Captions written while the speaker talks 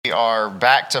we are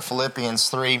back to Philippians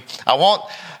 3.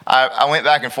 I went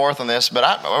back and forth on this,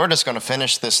 but we're just going to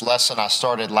finish this lesson I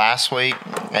started last week,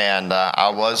 and I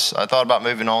thought about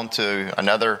moving on to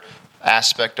another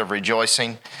aspect of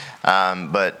rejoicing,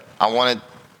 but I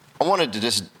wanted to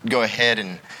just go ahead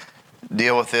and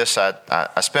deal with this.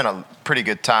 I spent a pretty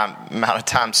good amount of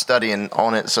time studying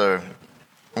on it, so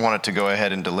I wanted to go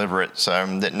ahead and deliver it, so I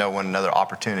didn't know when another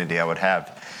opportunity I would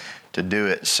have to do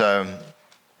it. So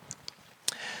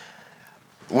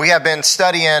we have been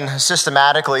studying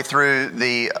systematically through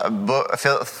the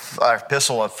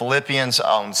epistle of Philippians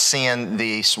on seeing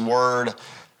this word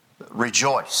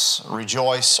rejoice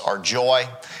or joy.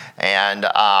 And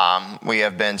we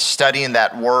have been studying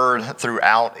that word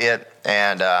throughout it,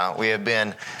 and we have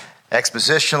been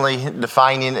expositionally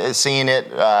defining it, seeing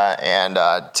it, and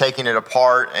taking it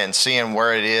apart and seeing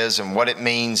where it is and what it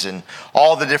means and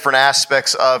all the different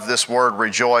aspects of this word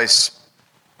rejoice.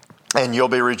 And you'll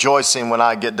be rejoicing when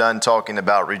I get done talking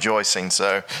about rejoicing.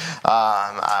 So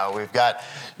we've got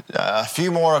a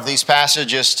few more of these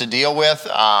passages to deal with.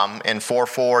 In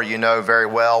 4:4, you know very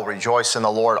well, rejoice in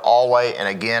the Lord always. And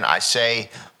again, I say,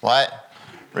 what?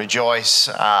 Rejoice.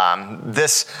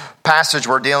 This passage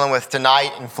we're dealing with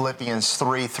tonight in Philippians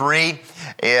 3:3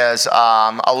 is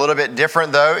a little bit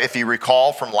different, though, if you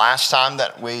recall from last time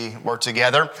that we were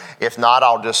together. If not,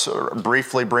 I'll just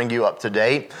briefly bring you up to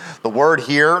date. The word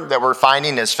here that we're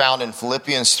finding is found in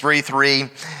Philippians 3:3,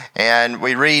 and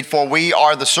we read, "For we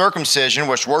are the circumcision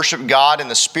which worship God in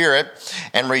the Spirit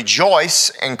and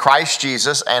rejoice in Christ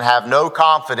Jesus and have no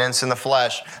confidence in the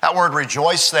flesh." That word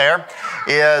rejoice there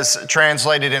is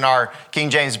translated in our King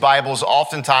James Bibles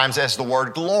oftentimes as the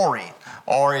word glory,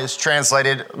 or is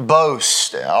translated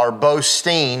boast or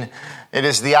boasting. It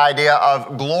is the idea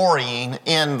of glorying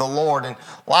in the Lord. And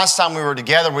last time we were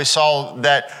together, we saw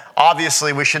that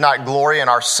obviously we should not glory in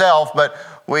ourselves, but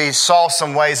we saw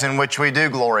some ways in which we do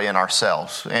glory in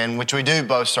ourselves, in which we do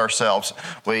boast ourselves.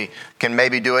 We can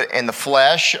maybe do it in the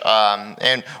flesh.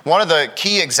 And one of the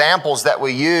key examples that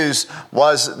we use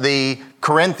was the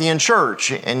Corinthian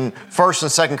church. In 1st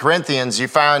and 2nd Corinthians, you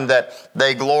find that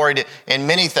they gloried in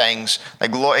many things.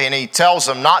 And he tells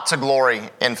them not to glory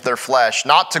in their flesh,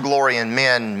 not to glory in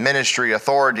men, ministry,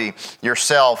 authority,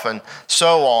 yourself, and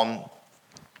so on.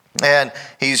 And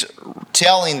he's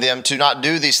telling them to not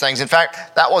do these things. In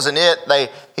fact, that wasn't it.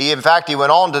 He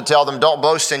went on to tell them, don't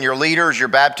boast in your leaders, your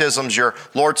baptisms, your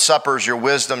Lord's suppers, your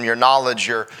wisdom, your knowledge,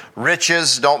 your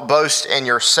riches. Don't boast in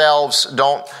yourselves.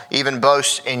 Don't even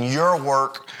boast in your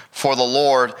work for the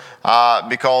Lord,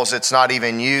 because it's not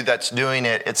even you that's doing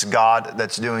it. It's God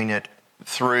that's doing it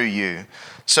through you.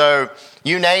 So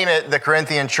you name it, the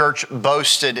Corinthian church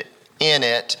boasted in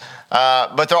it.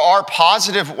 But there are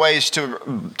positive ways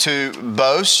to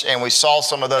boast, and we saw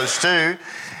some of those too.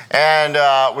 And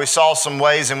we saw some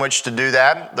ways in which to do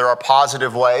that. There are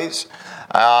positive ways.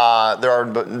 And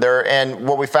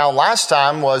what we found last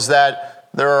time was that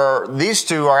these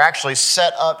two are actually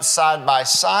set up side by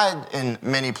side in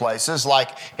many places.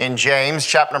 Like in James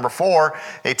chapter number 4,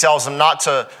 he tells them not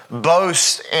to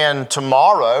boast in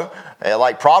tomorrow.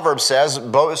 Like Proverbs says,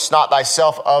 boast not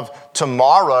thyself of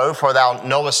tomorrow, for thou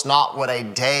knowest not what a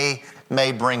day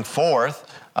may bring forth.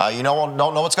 You don't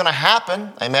know what's going to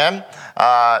happen. Amen.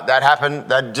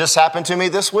 That just happened to me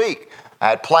this week. I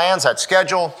had plans, had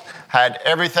schedule, had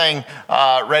everything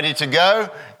ready to go,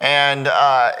 and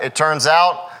it turns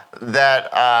out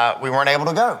that we weren't able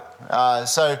to go.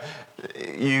 So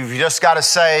you've just got to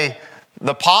say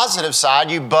the positive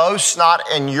side. You boast not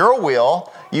in your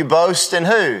will, you boast in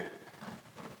who?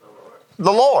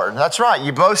 The Lord. That's right.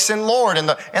 You boast in Lord and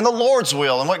the Lord's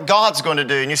will and what God's going to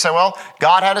do. And you say, well,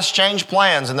 God had us change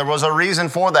plans and there was a reason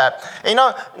for that. You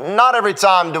know, not every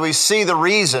time do we see the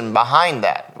reason behind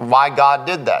that, why God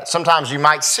did that. Sometimes you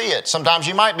might see it. Sometimes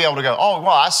you might be able to go, oh,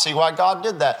 well, I see why God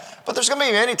did that. But there's going to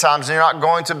be many times you're not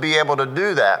going to be able to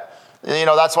do that. You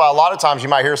know, that's why a lot of times you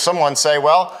might hear someone say,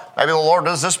 well, maybe the Lord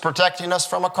does this protecting us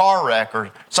from a car wreck or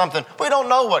something. We don't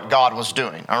know what God was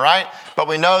doing, all right? But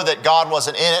we know that God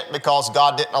wasn't in it because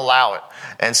God didn't allow it.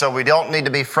 And so we don't need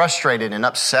to be frustrated and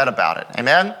upset about it.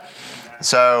 Amen?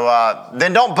 So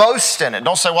then don't boast in it.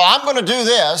 Don't say, well, I'm going to do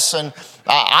this and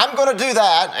I'm going to do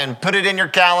that, and put it in your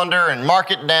calendar and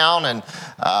mark it down. And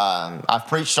I've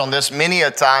preached on this many a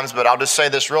times, but I'll just say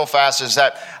this real fast, is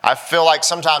that I feel like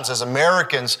sometimes as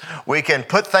Americans, we can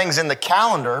put things in the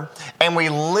calendar and we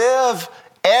live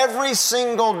every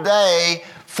single day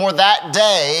for that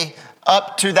day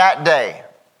up to that day,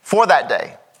 for that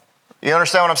day. You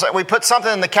understand what I'm saying? We put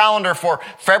something in the calendar for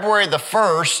February the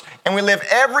 1st, and we live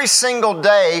every single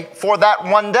day for that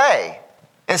one day,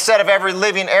 instead of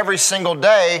living every single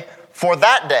day for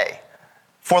that day,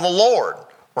 for the Lord.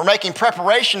 We're making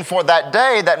preparation for that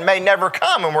day that may never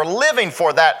come, and we're living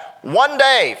for that one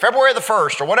day, February the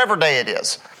 1st, or whatever day it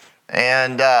is.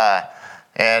 And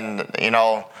you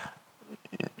know,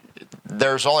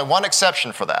 there's only one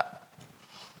exception for that.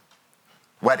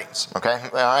 Weddings, okay?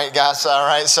 All right, guys, all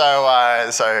right.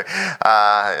 So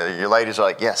your ladies are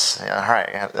like, yes, all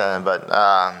right. But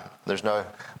there's no,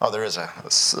 there is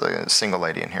a single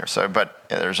lady in here. So, but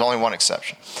there's only one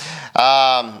exception.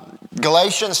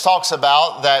 Galatians talks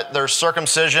about that there's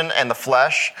circumcision and the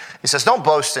flesh. He says, don't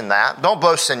boast in that. Don't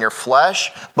boast in your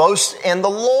flesh. Boast in the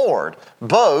Lord.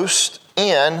 Boast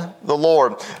in the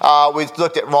Lord. We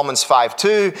looked at Romans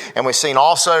 5:2, and we've seen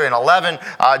also in 11,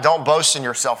 don't boast in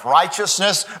your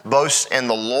self-righteousness, boast in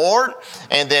the Lord.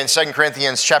 And then 2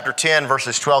 Corinthians chapter 10,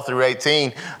 verses 12 through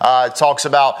 18, talks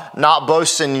about not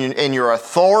boasting in your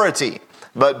authority,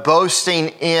 but boasting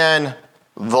in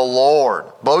the Lord.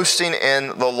 Boasting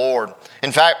in the Lord.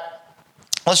 In fact,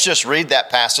 let's just read that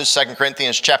passage, 2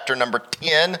 Corinthians chapter number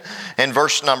 10 and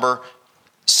verse number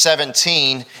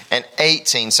 17 and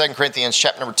 18. 2 Corinthians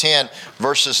chapter number 10,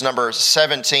 verses number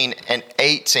 17 and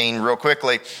 18 real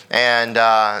quickly. And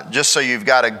just so you've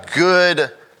got a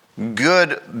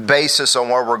good basis on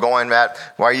where we're going at,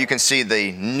 where you can see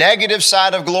the negative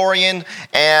side of glorying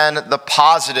and the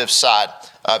positive side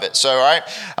of it. So, all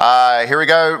right, here we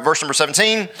go. Verse number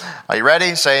 17. Are you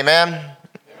ready? Say amen.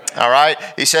 All right.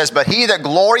 He says, but he that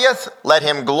glorieth, let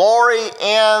him glory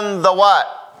in the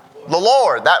what? The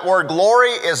Lord. That word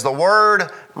glory is the word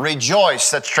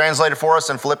rejoice. That's translated for us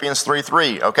in Philippians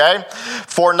 3:3, okay?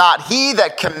 For not he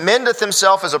that commendeth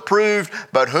himself is approved,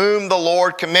 but whom the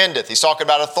Lord commendeth. He's talking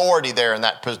about authority there in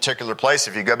that particular place.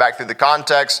 If you go back through the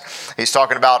context, he's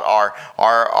talking about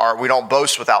our we don't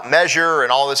boast without measure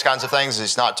and all these kinds of things.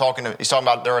 He's talking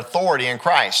about their authority in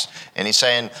Christ. And he's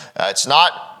saying, it's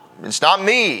not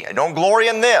me. I don't glory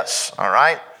in this, all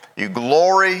right? You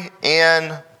glory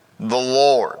in the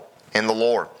Lord. In the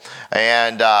Lord.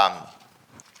 And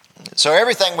so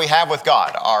everything we have with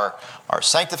God, our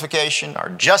sanctification, our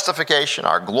justification,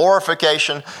 our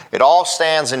glorification, it all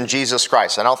stands in Jesus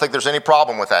Christ. I don't think there's any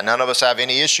problem with that. None of us have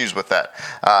any issues with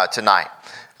that tonight.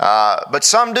 But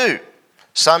some do.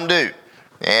 Some do.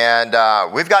 And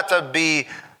we've got to be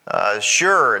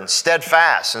sure and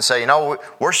steadfast and say,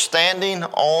 we're standing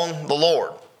on the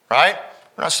Lord, right?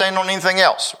 We're not standing on anything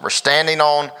else. We're standing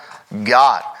on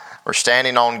God. We're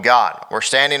standing on God. We're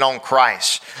standing on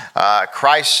Christ.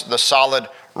 Christ, the solid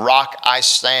rock I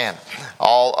stand.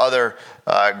 All other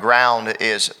ground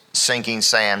is sinking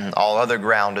sand. All other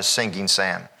ground is sinking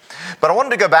sand. But I wanted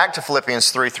to go back to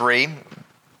Philippians 3:3.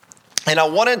 And I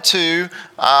wanted to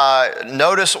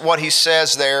notice what he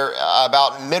says there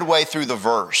about midway through the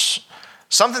verse.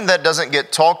 Something that doesn't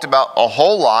get talked about a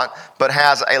whole lot, but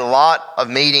has a lot of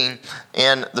meaning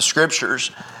in the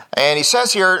Scriptures. And he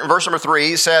says here in verse number 3,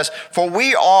 he says, for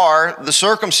we are the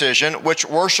circumcision which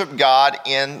worship God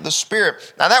in the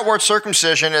Spirit. Now that word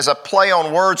circumcision is a play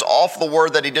on words off the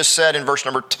word that he just said in verse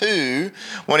number 2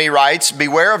 when he writes,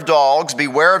 beware of dogs,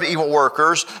 beware of evil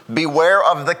workers, beware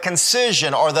of the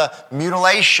concision or the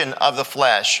mutilation of the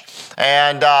flesh.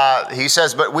 And he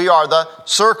says, but we are the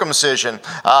circumcision.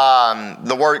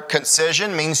 The word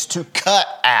concision means to cut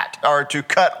at or to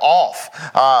cut off,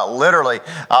 literally.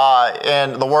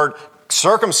 And the word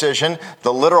circumcision,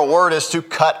 the literal word is to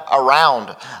cut around.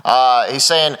 He's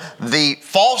saying the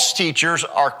false teachers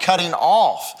are cutting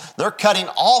off. They're cutting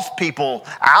off people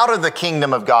out of the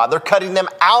kingdom of God. They're cutting them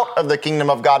out of the kingdom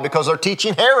of God because they're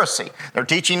teaching heresy. They're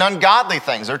teaching ungodly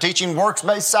things. They're teaching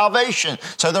works-based salvation.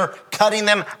 So they're cutting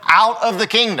them out of the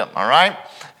kingdom, all right?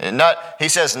 He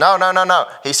says, no.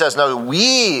 He says, no,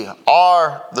 we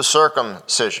are the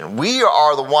circumcision. We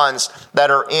are the ones that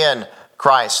are in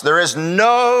Christ. There is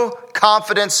no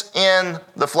confidence in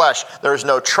the flesh. There is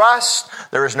no trust.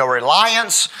 There is no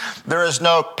reliance. There is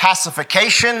no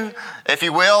pacification, if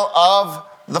you will, of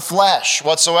the flesh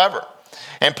whatsoever.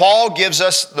 And Paul gives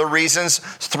us the reasons,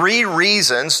 3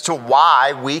 reasons to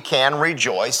why we can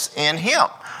rejoice in Him.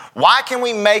 Why can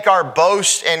we make our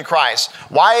boast in Christ?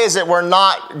 Why is it we're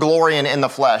not glorying in the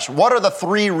flesh? What are the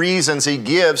 3 reasons he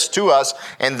gives to us?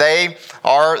 And they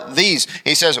are these.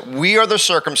 He says, we are the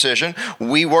circumcision.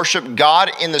 We worship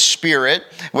God in the Spirit,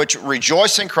 which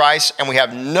rejoice in Christ, and we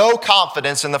have no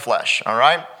confidence in the flesh. All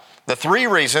right? The 3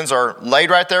 reasons are laid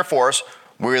right there for us.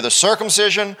 We are the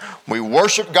circumcision, we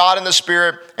worship God in the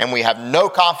Spirit, and we have no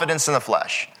confidence in the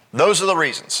flesh. Those are the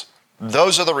reasons.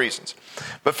 Those are the reasons.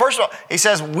 But first of all, he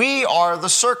says, we are the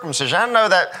circumcision. I know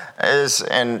that is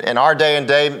in our day and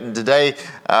day today,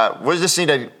 we just need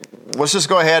to let's just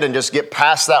go ahead and just get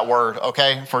past that word,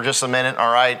 okay, for just a minute,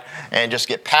 all right? And just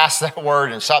get past that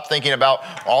word and stop thinking about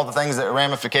all the things, that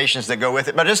ramifications that go with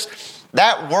it. But just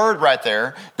that word right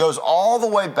there goes all the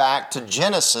way back to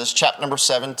Genesis chapter number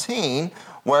 17,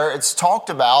 where it's talked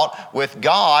about with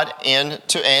God and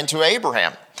to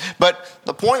Abraham. But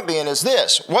the point being is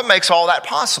this: what makes all that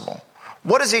possible?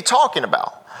 What is he talking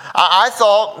about? I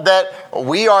thought that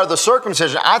we are the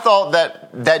circumcision. I thought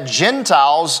that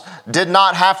Gentiles did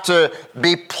not have to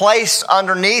be placed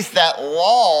underneath that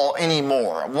law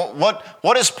anymore.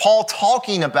 What is Paul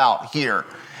talking about here?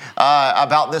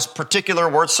 About this particular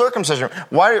word circumcision.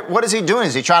 What is he doing?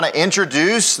 Is he trying to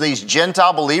introduce these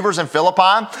Gentile believers in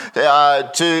Philippi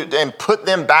and put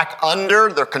them back under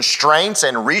the constraints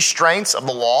and restraints of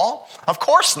the law? Of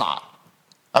course not.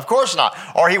 Of course not.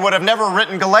 Or he would have never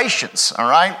written Galatians, all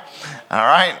right? All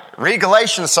right? Read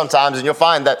Galatians sometimes and you'll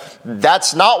find that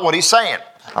that's not what he's saying,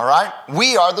 all right?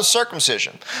 We are the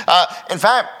circumcision. In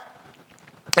fact,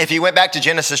 if you went back to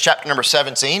Genesis chapter number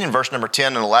 17 and verse number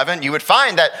 10 and 11, you would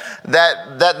find that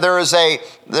there is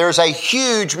a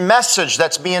huge message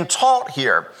that's being taught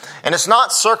here. And it's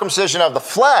not circumcision of the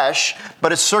flesh,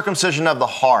 but it's circumcision of the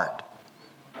heart.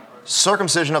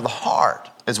 Circumcision of the heart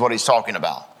is what he's talking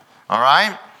about. All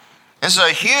right? This is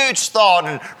a huge thought,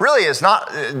 and really is not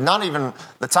even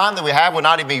the time that we have would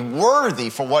not even be worthy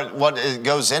for what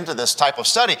goes into this type of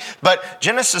study. But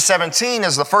Genesis 17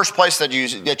 is the first place that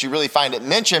you really find it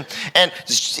mentioned, and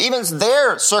even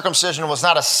there, circumcision was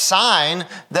not a sign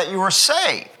that you were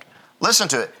saved. Listen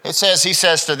to it. He says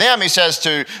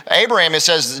to Abraham, it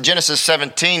says Genesis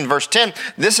 17 verse 10,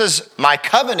 "This is my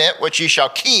covenant which ye shall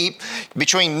keep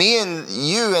between me and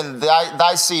you and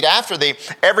thy seed after thee.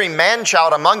 Every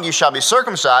man-child among you shall be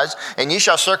circumcised, and ye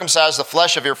shall circumcise the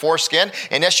flesh of your foreskin,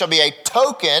 and this shall be a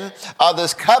token of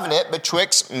this covenant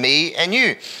betwixt me and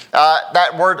you."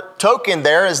 That word token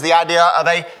there is the idea of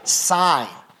a sign.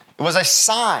 It was a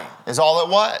sign is all it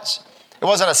was. It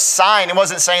wasn't a sign. It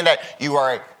wasn't saying that you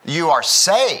are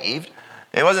saved.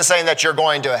 It wasn't saying that you're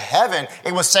going to heaven.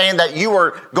 It was saying that you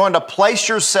were going to place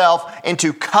yourself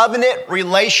into covenant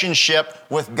relationship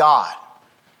with God.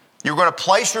 You're going to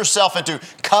place yourself into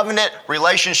covenant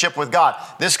relationship with God.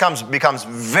 This becomes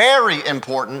very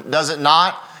important, does it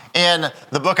not? In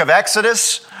the book of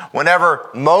Exodus, whenever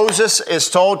Moses is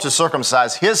told to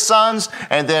circumcise his sons,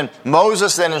 and then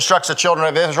Moses then instructs the children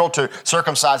of Israel to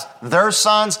circumcise their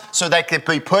sons so they could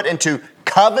be put into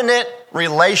covenant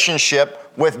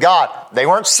relationship with God. They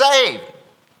weren't saved.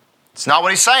 It's not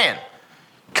what he's saying.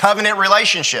 Covenant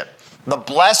relationship. The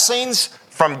blessings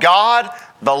from God,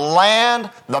 the land,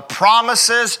 the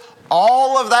promises,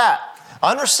 all of that.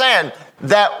 Understand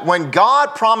that when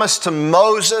God promised to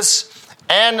Moses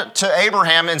and to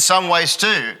Abraham in some ways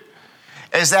too,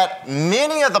 is that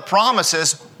many of the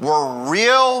promises were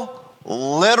real,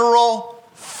 literal,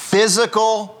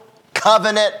 physical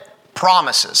covenant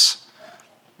promises.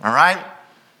 All right?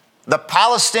 The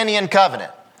Palestinian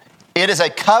covenant. It is a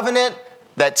covenant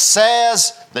that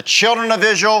says the children of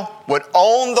Israel would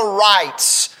own the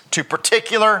rights to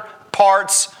particular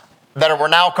parts that were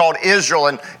now called Israel,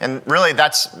 and really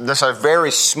that's a very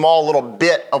small little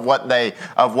bit of what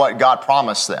God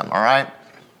promised them. All right,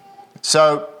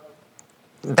 so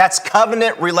that's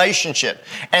covenant relationship,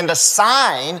 and the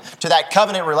sign to that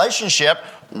covenant relationship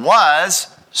was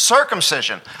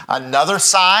circumcision. Another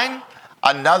sign,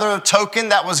 another token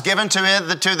that was given to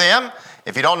them.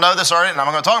 If you don't know this already, and I'm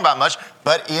not going to talk about much,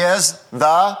 but is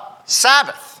the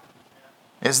Sabbath.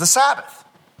 Is the Sabbath.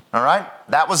 All right?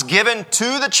 That was given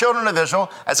to the children of Israel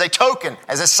as a token,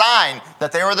 as a sign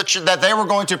that they were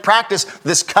going to practice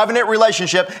this covenant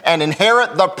relationship and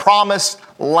inherit the promised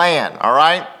land. All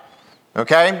right?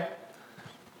 Okay?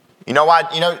 You know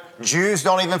why? Jews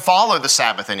don't even follow the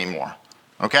Sabbath anymore.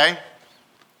 Okay?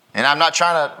 And I'm not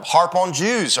trying to harp on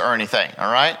Jews or anything.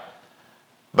 All right?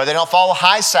 But they don't follow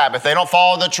high Sabbath. They don't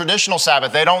follow the traditional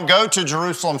Sabbath. They don't go to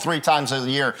Jerusalem 3 times a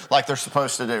year like they're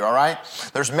supposed to do. All right.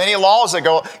 There's many laws that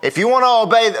go. If you want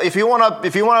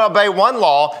to obey one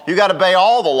law, you got to obey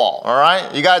all the law. All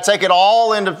right. You got to take it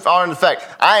all into effect.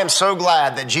 I am so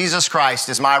glad that Jesus Christ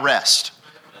is my rest.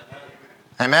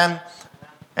 Amen.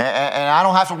 And I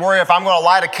don't have to worry if I'm going to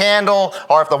light a candle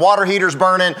or if the water heater's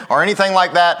burning or anything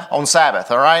like that on Sabbath.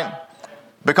 All right.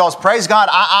 Because praise God,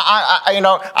 I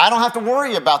don't have to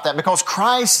worry about that because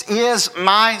Christ is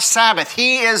my Sabbath.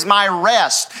 He is my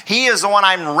rest. He is the one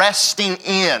I'm resting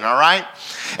in, all right?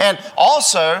 And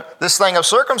also, this thing of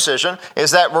circumcision is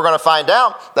that we're going to find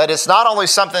out that it's not only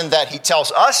something that he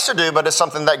tells us to do, but it's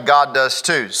something that God does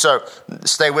too. So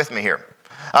stay with me here.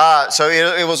 So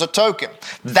it was a token.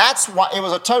 That's why it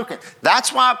was a token.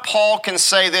 That's why Paul can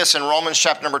say this in Romans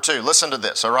chapter number 2. Listen to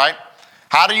this, all right?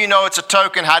 How do you know it's a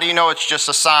token? How do you know it's just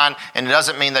a sign and it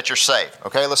doesn't mean that you're saved?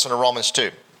 Okay, listen to Romans 2,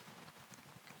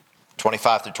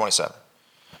 25 through 27.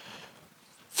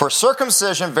 For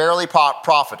circumcision verily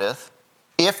profiteth,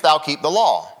 if thou keep the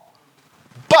law.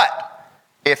 But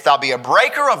if thou be a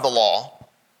breaker of the law,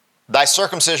 thy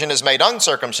circumcision is made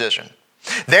uncircumcision.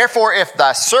 Therefore, if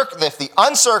the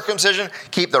uncircumcision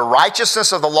keep the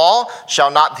righteousness of the law, shall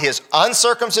not his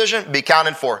uncircumcision be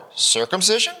counted for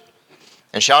circumcision?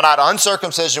 And shall not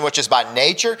uncircumcision, which is by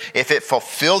nature, if it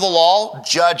fulfill the law,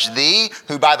 judge thee,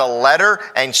 who by the letter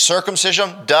and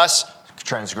circumcision dost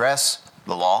transgress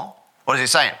the law? What is he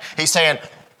saying? He's saying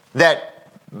that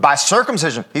by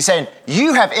circumcision, he's saying,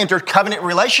 you have entered covenant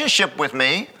relationship with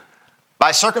me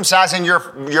by circumcising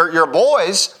your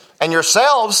boys and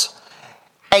yourselves,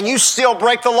 and you still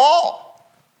break the law.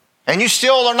 And you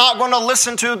still are not going to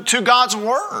listen to God's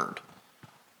word.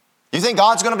 You think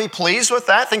God's going to be pleased with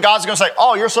that? Think God's going to say,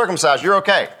 oh, you're circumcised, you're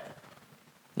okay.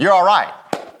 You're all right.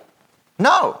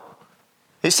 No.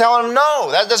 He's telling them, no,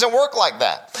 that doesn't work like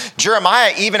that.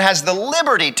 Jeremiah even has the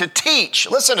liberty to teach.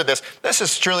 Listen to this. This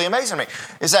is truly amazing to me.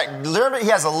 Is that he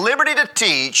has the liberty to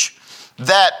teach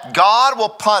that God will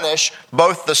punish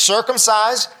both the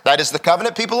circumcised, that is the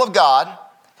covenant people of God,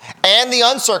 and the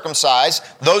uncircumcised,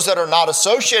 those that are not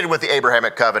associated with the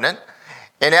Abrahamic covenant.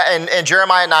 In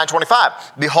Jeremiah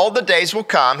 9:25, behold, the days will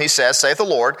come, he says, saith the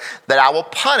Lord, that I will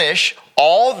punish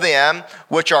all them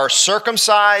which are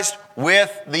circumcised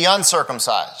with the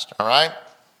uncircumcised. All right?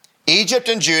 Egypt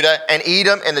and Judah and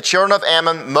Edom and the children of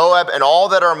Ammon, Moab, and all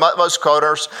that are utmost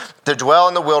quarters to dwell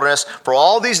in the wilderness. For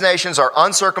all these nations are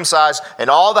uncircumcised, and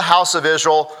all the house of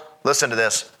Israel, listen to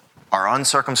this, are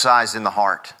uncircumcised in the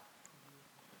heart.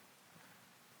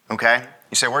 Okay?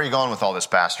 You say, where are you going with all this,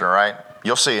 Pastor? All right?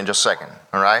 You'll see in just a second.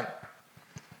 All right?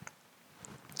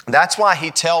 That's why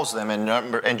he tells them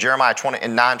in Jeremiah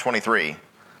 9:23.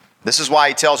 This is why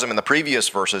he tells them in the previous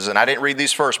verses, and I didn't read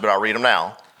these first, but I'll read them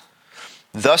now.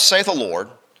 Thus saith the Lord.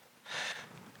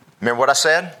 Remember what I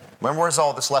said? Where's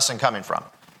all this lesson coming from?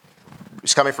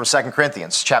 It's coming from 2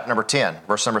 Corinthians, chapter number 10,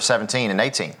 verse number 17 and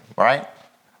 18. All right?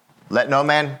 Let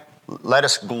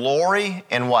us glory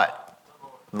in what?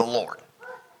 The Lord.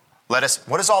 What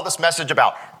is all this message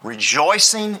about?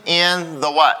 Rejoicing in the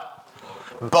what?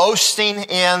 Boasting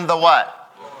in the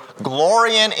what?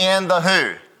 Glorying in the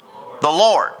who? The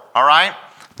Lord. All right?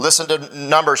 Listen to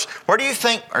Numbers.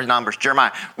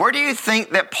 Jeremiah. Where do you think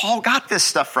that Paul got this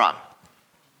stuff from?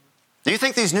 Do you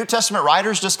think these New Testament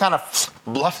writers just kind of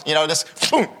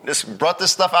just brought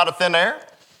this stuff out of thin air?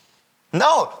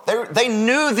 No, they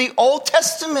knew the Old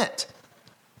Testament.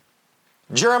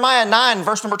 Jeremiah 9,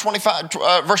 verse number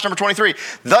 23.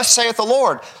 Thus saith the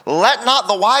Lord, let not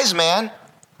the wise man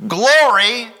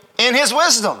glory in his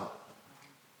wisdom.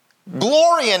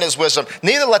 Glory in his wisdom.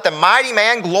 Neither let the mighty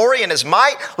man glory in his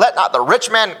might. Let not the rich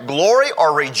man glory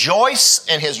or rejoice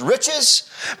in his riches.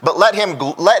 But let him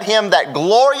that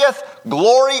glorieth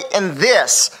glory in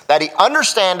this, that he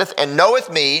understandeth and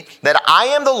knoweth me, that I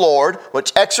am the Lord,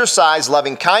 which exercise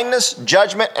loving kindness,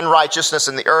 judgment, and righteousness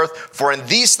in the earth. For in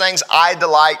these things I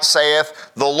delight,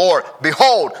 saith the Lord.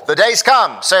 Behold, the days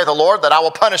come, saith the Lord, that I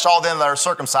will punish all them that are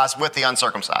circumcised with the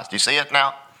uncircumcised. Do you see it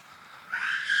now?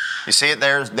 You see it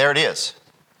there? There it is.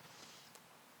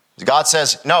 God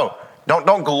says, no,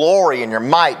 don't glory in your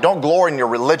might. Don't glory in your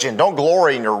religion. Don't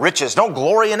glory in your riches. Don't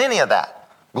glory in any of that.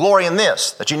 Glory in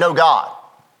this, that you know God,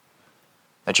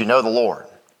 that you know the Lord.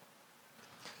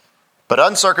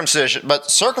 But circumcision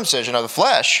of the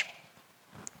flesh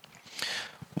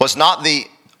was not the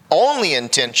only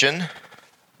intention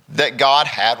that God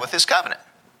had with his covenant.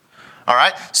 All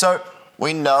right? So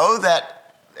we know that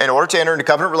in order to enter into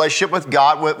covenant relationship with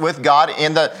God, for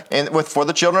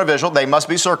the children of Israel, they must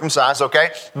be circumcised,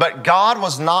 okay? But that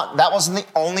wasn't the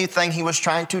only thing he was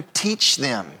trying to teach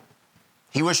them.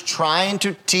 He was trying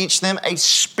to teach them a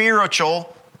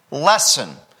spiritual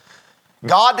lesson.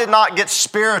 God did not get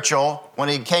spiritual when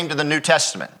he came to the New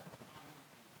Testament.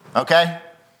 Okay?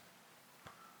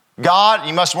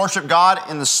 You must worship God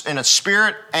in a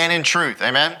spirit and in truth.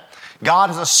 Amen?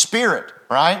 God is a spirit,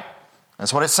 right?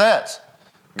 That's what it says.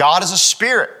 God is a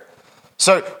spirit.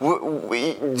 So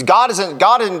God isn't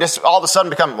just all of a sudden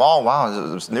become, oh, wow,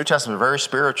 the New Testament is very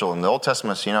spiritual and the Old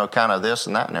Testament is, kind of this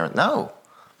and that and everything. No.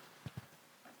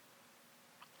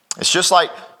 It's just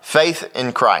like faith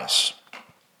in Christ.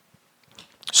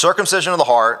 Circumcision of the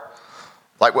heart,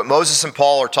 like what Moses and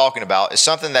Paul are talking about, is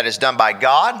something that is done by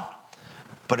God,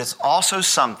 but it's also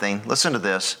something, listen to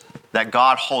this, that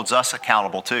God holds us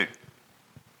accountable to.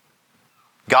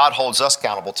 God holds us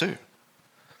accountable too.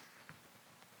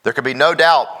 There could be no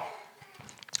doubt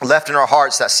left in our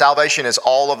hearts that salvation is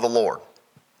all of the Lord.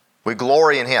 We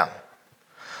glory in Him.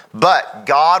 But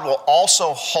God will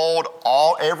also hold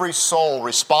every soul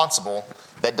responsible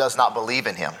that does not believe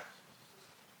in Him.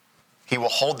 He will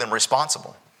hold them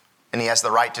responsible, and He has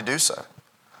the right to do so.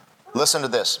 Listen to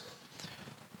this.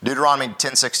 Deuteronomy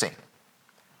 10:16.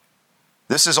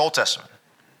 This is Old Testament.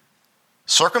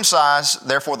 Circumcise,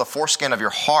 therefore, the foreskin of your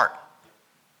heart,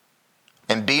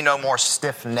 and be no more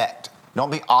stiff-necked. Don't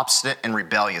be obstinate and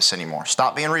rebellious anymore.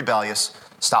 Stop being rebellious.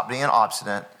 Stop being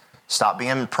obstinate. Stop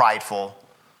being prideful.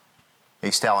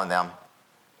 He's telling them.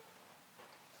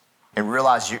 And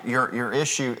realize your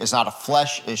issue is not a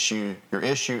flesh issue. Your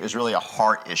issue is really a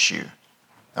heart issue.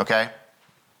 Okay?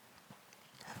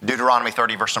 Deuteronomy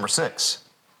 30, verse number 6.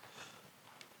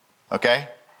 Okay?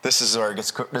 This is where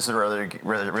it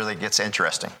really gets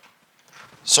interesting.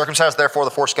 Circumcise therefore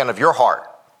the foreskin of your heart.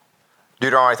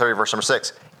 Deuteronomy 30, verse number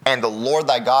 6. And the Lord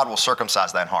thy God will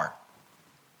circumcise thine heart.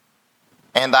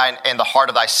 And the heart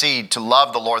of thy seed, to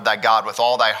love the Lord thy God with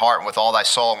all thy heart and with all thy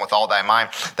soul and with all thy mind,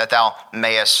 that thou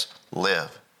mayest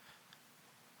live.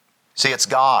 See, it's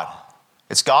God.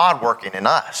 It's God working in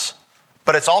us.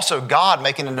 But it's also God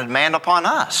making a demand upon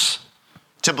us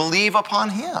to believe upon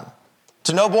Him.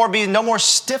 To be no more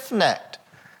stiff-necked.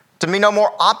 To be no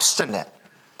more obstinate.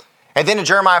 And then in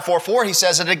Jeremiah 4:4, he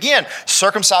says it again.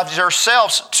 Circumcise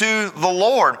yourselves to the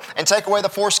Lord and take away the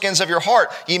foreskins of your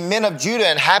heart, ye men of Judah,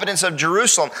 inhabitants of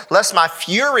Jerusalem, lest my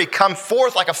fury come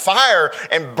forth like a fire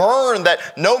and burn,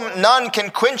 that none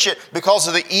can quench it because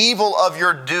of the evil of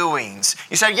your doings.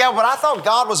 You say, yeah, but I thought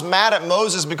God was mad at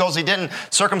Moses because he didn't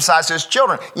circumcise his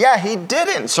children. Yeah, he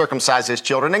didn't circumcise his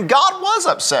children, and God was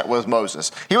upset with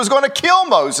Moses. He was going to kill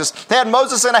Moses. They had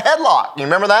Moses in a headlock. You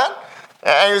remember that?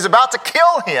 And he was about to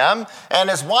kill him, and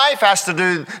his wife has to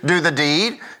do the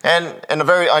deed, and in a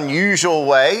very unusual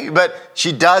way, but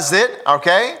she does it,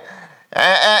 okay?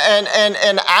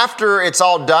 And after it's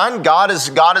all done, God is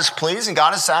pleased, and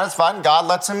God is satisfied, and God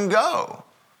lets him go.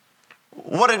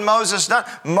 What had Moses done?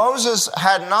 Moses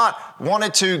had not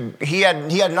wanted to, he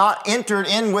had not entered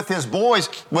in with his boys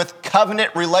with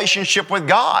covenant relationship with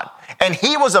God. And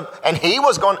you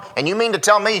mean to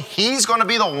tell me he's going to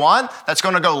be the one that's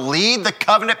going to go lead the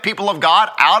covenant people of God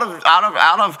out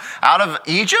of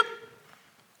Egypt?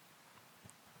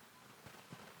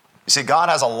 You see, God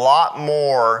has a lot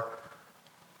more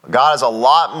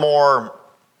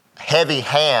heavy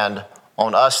hand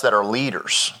on us that are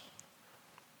leaders.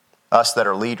 Us that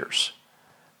are leaders.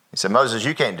 He said, Moses,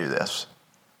 you can't do this.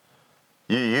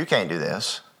 You can't do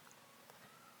this.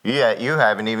 You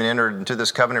haven't even entered into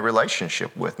this covenant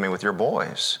relationship with me, with your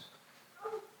boys.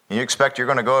 You expect you're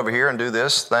going to go over here and do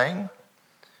this thing?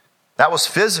 That was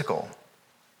physical.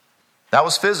 That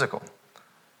was physical.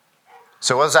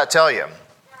 So what does that tell you?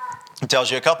 It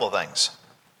tells you a couple of things.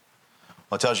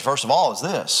 What it tells you, first of all, is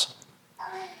this.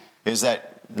 Is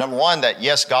that, number one, that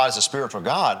yes, God is a spiritual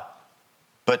God,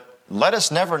 but let us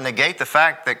never negate the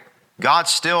fact that God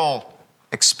still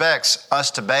expects us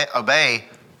to obey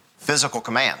physical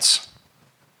commands.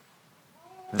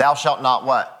 Thou shalt not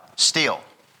what? Steal.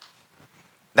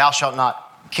 Thou shalt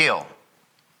not kill.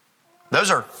 Those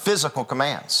are physical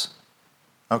commands.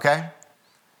 Okay?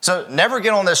 So never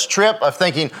get on this trip of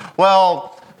thinking,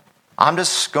 well, I'm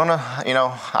just gonna,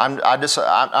 I'm just.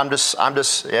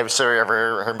 You ever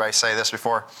heard everybody say this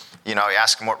before? You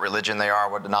ask them what religion they are,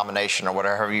 what denomination or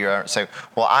whatever you are. Say,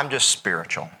 well, I'm just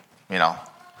spiritual.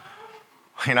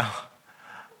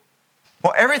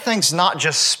 Well, everything's not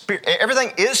just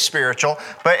everything is spiritual,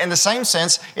 but in the same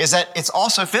sense is that it's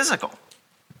also physical.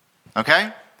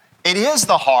 Okay? It is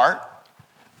the heart,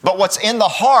 but what's in the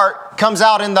heart comes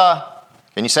out in the,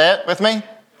 can you say it with me?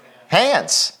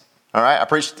 Hands. All right? I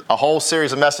preached a whole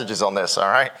series of messages on this, all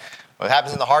right? What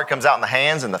happens in the heart comes out in the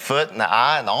hands and the foot and the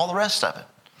eye and all the rest of it.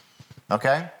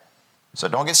 Okay? So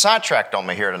don't get sidetracked on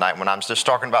me here tonight when I'm just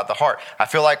talking about the heart. I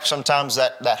feel like sometimes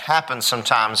that happens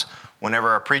sometimes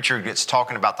whenever a preacher gets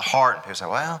talking about the heart, and people say,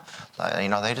 well,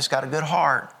 they just got a good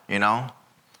heart, Well,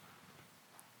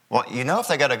 if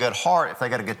they got a good heart, if they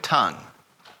got a good tongue.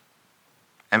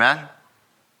 Amen?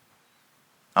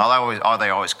 Are they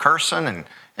always cursing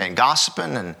and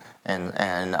gossiping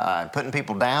and putting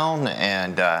people down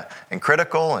and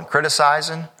critical and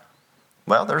criticizing?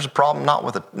 Well, there's a problem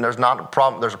there's a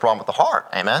problem with the heart.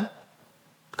 Amen?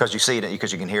 Because you see it,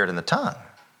 because you can hear it in the tongue.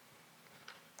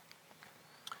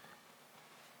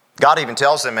 God even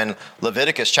tells them in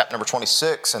Leviticus chapter number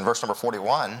 26 and verse number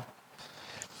 41,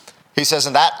 he says,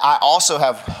 and that I also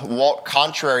have walked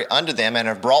contrary unto them and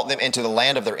have brought them into the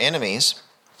land of their enemies,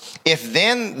 If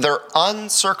then their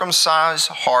uncircumcised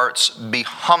hearts be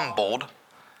humbled,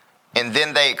 and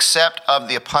then they accept of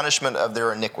the punishment of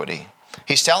their iniquity.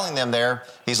 He's telling them there,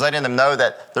 he's letting them know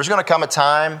that there's going to come a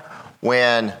time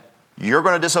when you're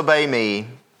going to disobey me,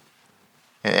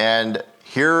 and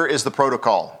here is the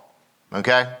protocol,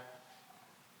 okay?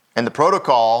 And the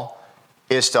protocol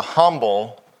is to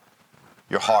humble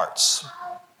your hearts.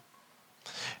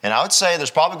 And I would say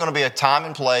there's probably going to be a time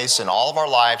and place in all of our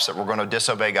lives that we're going to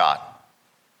disobey God.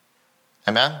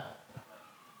 Amen?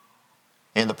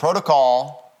 And the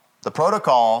protocol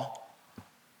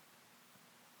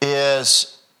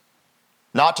is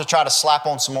not to try to slap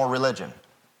on some more religion.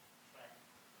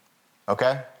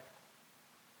 Okay?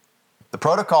 The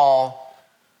protocol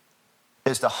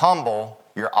is to humble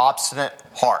your obstinate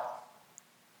heart.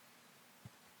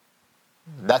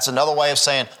 That's another way of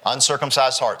saying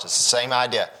uncircumcised hearts. It's the same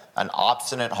idea. An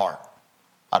obstinate heart.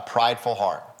 A prideful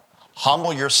heart.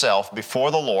 Humble yourself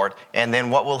before the Lord, and then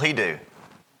what will He do?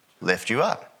 Lift you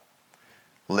up.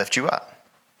 Lift you up.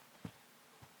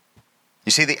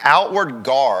 You see, the outward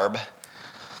garb,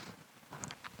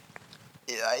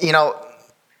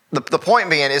 the point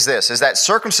being is this, is that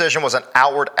circumcision was an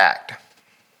outward act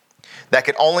that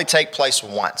could only take place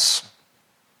once.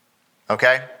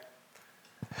 Okay?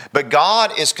 But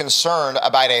God is concerned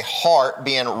about a heart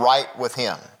being right with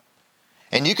Him.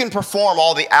 And you can perform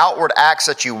all the outward acts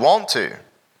that you want to.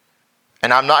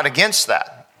 And I'm not against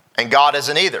that. And God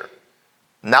isn't either.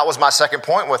 And that was my second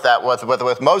point with that,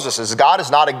 with Moses, is God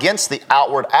is not against the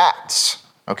outward acts.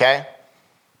 Okay?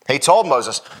 He told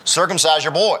Moses, circumcise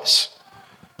your boys.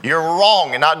 You're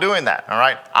wrong in not doing that. All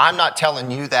right? I'm not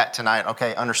telling you that tonight.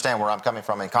 Okay? Understand where I'm coming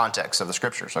from in context of the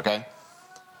scriptures. Okay?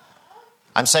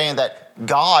 I'm saying that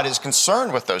God is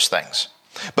concerned with those things.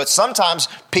 But sometimes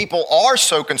people are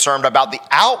so concerned about the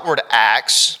outward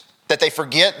acts that they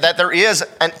forget that there is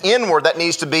an inward that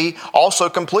needs to be also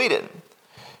completed.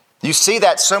 You see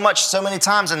that so many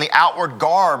times in the outward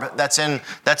garb that's in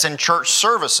church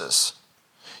services.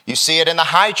 You see it in the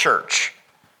high church.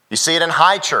 You see it in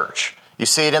high church. You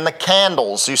see it in the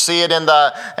candles. You see it in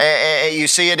the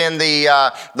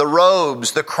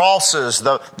robes, the crosses,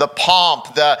 the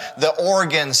pomp, the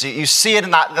organs. You see it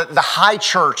in the high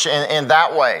church in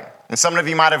that way. And some of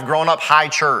you might have grown up high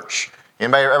church.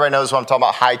 Everybody knows what I'm talking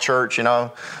about, high church,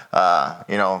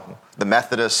 the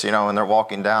Methodists, and they're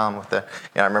walking down with I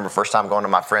remember first time going to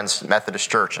my friend's Methodist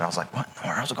church, and I was like, what in the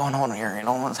world's going on here?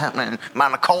 What's happening? Am I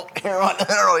in a cult here? You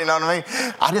know what I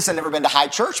mean? I just had never been to high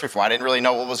church before. I didn't really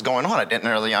know what was going on. I didn't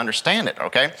really understand it,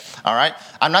 okay? All right?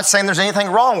 I'm not saying there's anything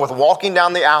wrong with walking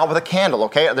down the aisle with a candle,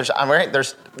 okay?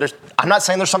 I'm not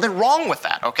saying there's something wrong with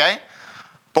that, okay?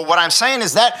 But what I'm saying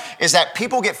is that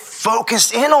people get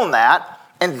focused in on that,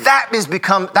 and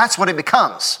that's what it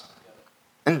becomes.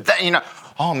 And that,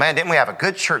 oh man, didn't we have a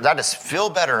good church? I just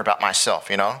feel better about myself,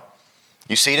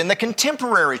 You see it in the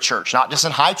contemporary church, not just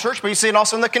in high church, but you see it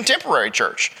also in the contemporary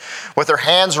church. With their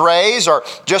hands raised or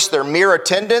just their mere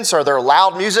attendance or their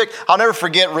loud music. I'll never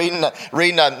forget reading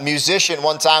a musician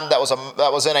one time that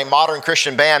was in a modern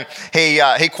Christian band.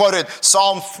 He quoted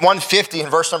Psalm 150 in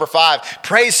verse number 5.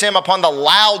 Praise Him upon the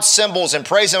loud cymbals and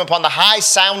praise Him upon the high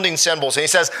sounding cymbals. And he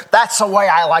says, that's the way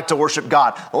I like to worship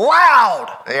God.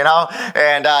 Loud,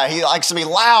 And he likes to be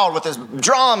loud with his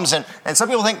drums. And some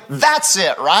people think that's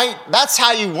it, right? That's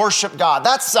how you worship God.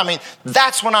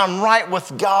 That's when I'm right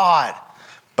with God.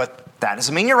 But that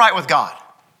doesn't mean you're right with God.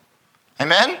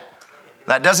 Amen?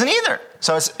 That doesn't either.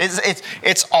 So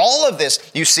it's all of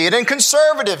this. You see it in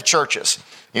conservative churches.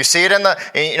 You see it in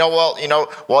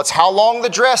it's how long the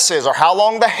dress is, or how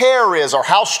long the hair is, or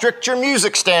how strict your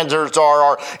music standards are,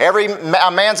 or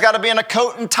a man's got to be in a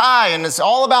coat and tie, and it's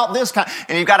all about this kind.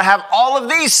 And you've got to have all of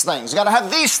these things. You've got to have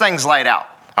these things laid out.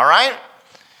 All right?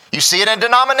 You see it in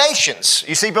denominations.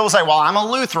 You see people say, well, I'm a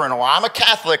Lutheran, or I'm a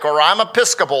Catholic, or I'm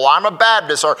Episcopal, or I'm a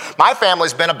Baptist, or my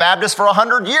family's been a Baptist for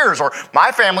 100 years, or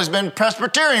my family's been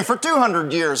Presbyterian for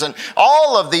 200 years, and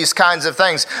all of these kinds of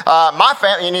things. My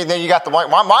family, then you got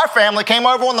my family came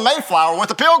over on the Mayflower with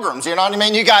the Pilgrims. You know what I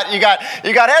mean? You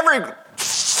got every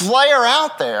flair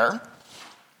out there.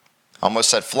 Almost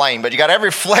said flame, but you got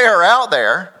every flair out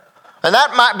there, and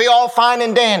that might be all fine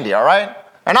and dandy. All right.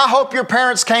 And I hope your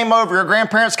parents came over, your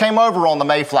grandparents came over on the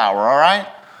Mayflower, all right?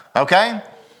 Okay?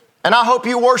 And I hope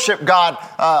you worship God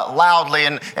loudly.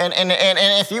 And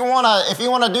if you want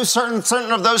to do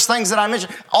certain of those things that I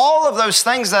mentioned, all of those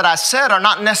things that I said are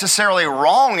not necessarily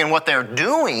wrong in what they're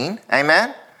doing.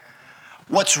 Amen?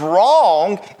 What's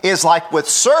wrong is like with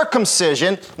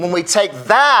circumcision, when we take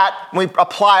that, we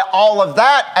apply all of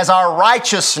that as our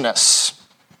righteousness.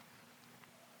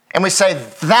 And we say,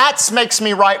 that makes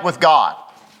me right with God.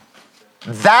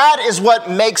 That is what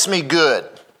makes me good.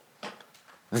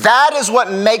 That is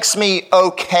what makes me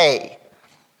okay.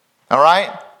 All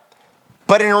right?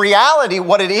 But in reality,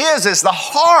 what it is the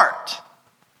heart.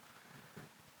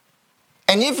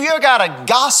 And if you got a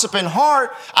gossiping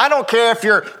heart, I don't care if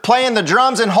you're playing the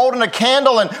drums and holding a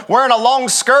candle and wearing a long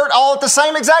skirt all at the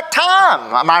same exact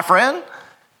time, my friend.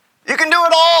 You can do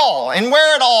it all and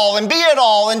wear it all and be it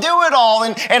all and do it all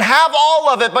and have all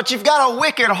of it, but you've got a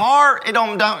wicked heart. It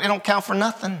don't count for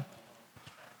nothing.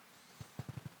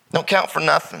 Don't count for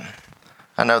nothing.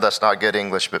 I know that's not good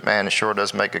English, but man, it sure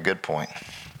does make a good point.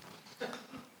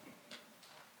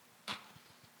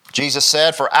 Jesus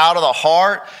said, for out of the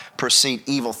heart proceed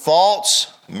evil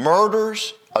thoughts,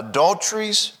 murders,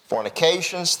 adulteries,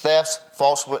 fornications, thefts,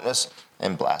 false witness,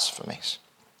 and blasphemies.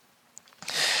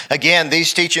 Again,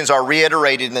 these teachings are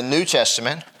reiterated in the New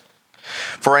Testament.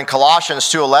 For in Colossians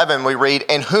 2:11 we read,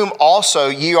 in whom also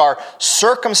ye are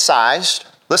circumcised,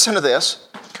 listen to this,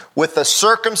 with the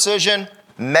circumcision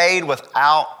made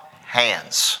without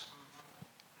hands.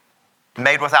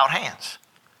 Made without hands.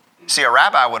 See, a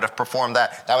rabbi would have performed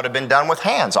that. That would have been done with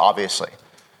hands, obviously.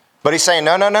 But he's saying,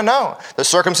 no. The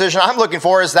circumcision I'm looking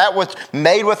for is that which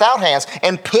made without hands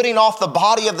and putting off the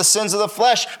body of the sins of the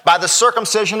flesh by the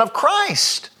circumcision of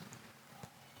Christ.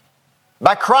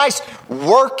 By Christ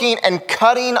working and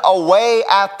cutting away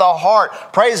at the heart.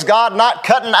 Praise God, not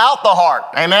cutting out the heart.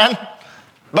 Amen?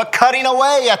 But cutting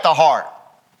away at the heart.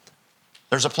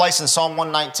 There's a place in Psalm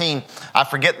 119, I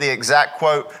forget the exact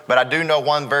quote, but I do know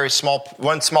one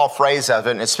small phrase of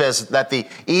it. And it says that the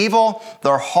evil,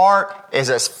 their heart is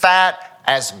as fat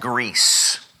as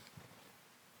grease.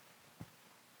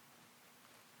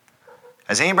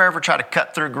 Has anybody ever tried to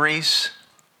cut through grease?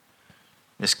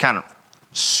 Just kind of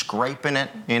scraping it,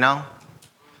 you know?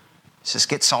 It just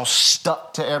gets all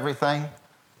stuck to everything.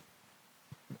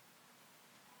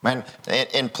 Man,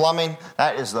 in plumbing,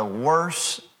 that is the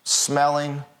worst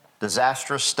smelling,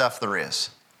 disastrous stuff there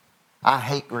is. I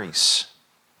hate grease.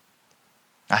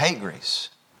 I hate grease.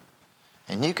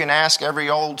 And you can ask every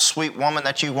old sweet woman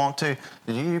that you want to,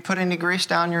 did you put any grease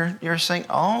down your sink?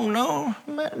 Oh,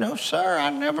 no, sir,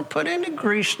 I never put any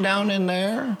grease down in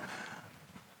there.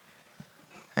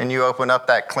 And you open up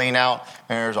that clean out,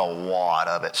 and there's a wad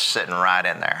of it sitting right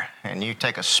in there. And you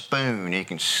take a spoon, you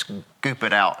can scoop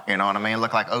it out, you know what I mean? It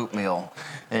look like oatmeal.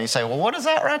 And you say, well, what is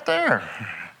that right there?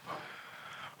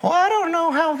 Well, I don't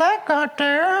know how that got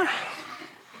there.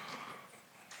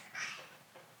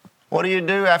 What do you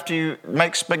do after you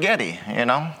make spaghetti, you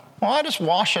know? Well, I just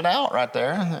wash it out right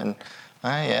there. And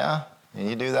yeah, and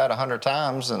you do that 100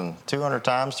 times and 200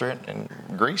 times, and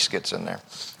grease gets in there.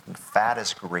 And fat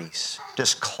as grease,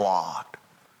 just clogged.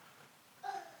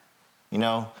 You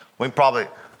know, we've probably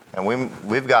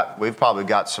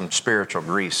got some spiritual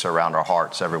grease around our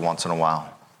hearts every once in a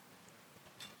while.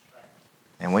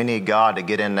 And we need God to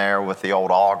get in there with the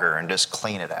old auger and just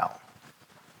clean it out.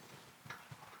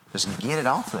 Just get it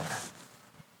off there.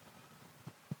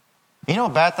 You know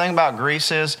what a bad thing about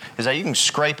grease is that you can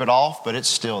scrape it off, but it's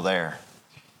still there.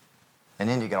 And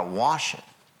then you got to wash it.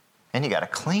 And you got to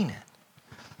clean it.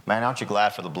 Man, aren't you glad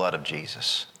for the blood of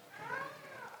Jesus?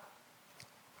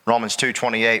 Romans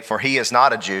 2:28, for he is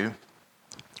not a Jew,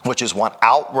 which is one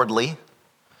outwardly,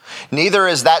 neither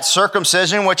is that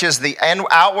circumcision which is the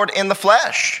outward in the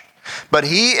flesh. But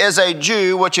he is a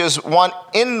Jew which is one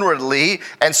inwardly,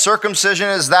 and circumcision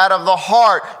is that of the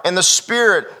heart in the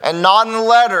spirit and not in the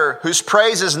letter, whose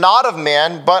praise is not of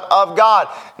men but of God.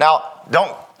 Now,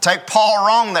 don't take Paul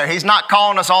wrong there. He's not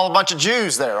calling us all a bunch of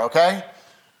Jews there, okay?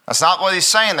 That's not what he's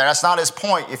saying there. That's not his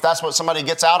point. If that's what somebody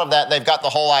gets out of that, they've got the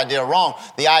whole idea wrong.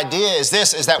 The idea is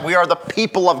this, is that we are the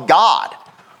people of God.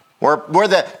 We're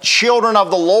the children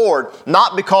of the Lord,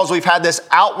 not because we've had this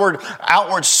outward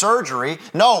surgery.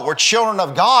 No, we're children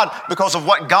of God because of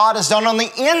what God has done on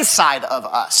the inside of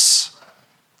us.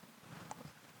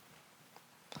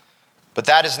 But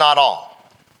that is not all.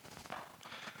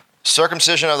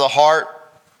 Circumcision of the heart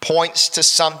points to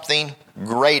something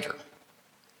greater.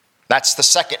 That's the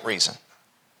second reason.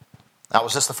 That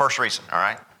was just the first reason, all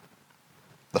right?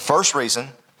 The first reason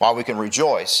why we can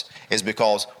rejoice is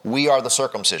because we are the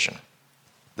circumcision.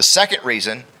 The second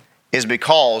reason is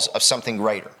because of something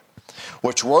greater,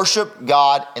 which worship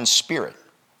God in spirit.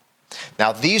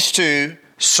 Now these two,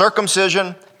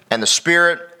 circumcision and the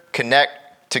spirit,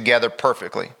 connect together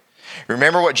perfectly.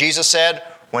 Remember what Jesus said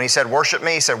when he said worship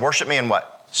me? He said worship me in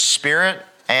what? Spirit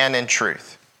and in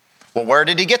truth. Well, where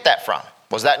did he get that from?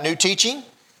 Was that new teaching?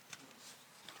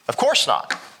 Of course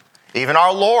not. Even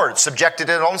our Lord subjected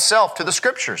his own self to the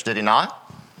scriptures, did he not?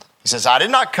 He says, I did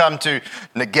not come to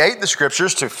negate the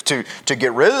Scriptures, to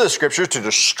get rid of the Scriptures, to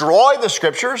destroy the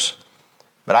Scriptures,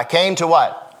 but I came to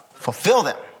what? Fulfill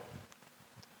them.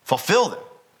 Fulfill them.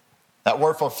 That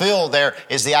word fulfill there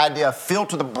is the idea of fill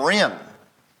to the brim,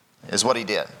 is what he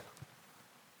did.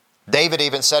 David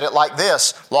even said it like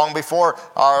this, long before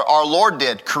our Lord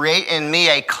did. Create in me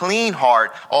a clean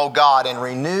heart, O God, and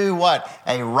renew what?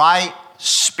 A right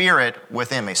spirit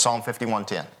within me. Psalm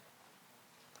 51:10.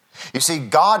 You see,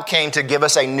 God came to give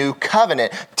us a new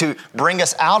covenant, to bring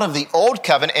us out of the old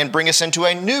covenant and bring us into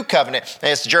a new covenant.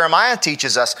 As Jeremiah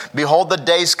teaches us, behold, the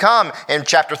days come in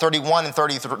chapter 31 and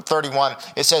 31.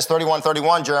 It says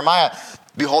 31:31, Jeremiah,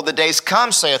 behold, the days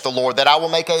come, saith the Lord, that I will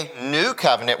make a new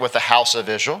covenant with the house of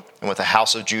Israel and with the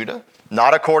house of Judah,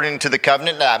 not according to the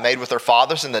covenant that I made with their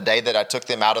fathers in the day that I took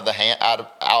them out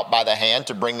by the hand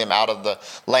to bring them out of the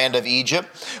land of Egypt,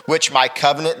 which my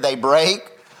covenant they break.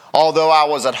 Although I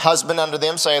was a husband unto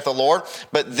them, saith the Lord,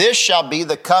 but this shall be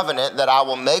the covenant that I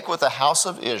will make with the house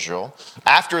of Israel.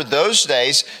 After those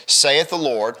days, saith the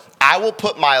Lord, I will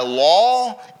put my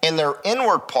law in their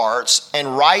inward parts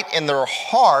and write in their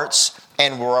hearts,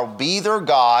 and will be their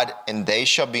God, and they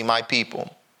shall be my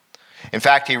people. In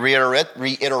fact, he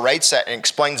reiterates that and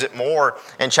explains it more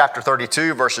in chapter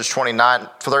 32, verses 39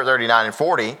 and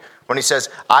 40, when he says,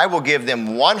 I will give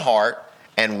them one heart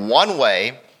and one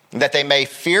way, that they may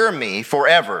fear me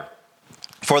forever,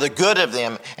 for the good of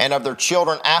them and of their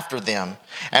children after them.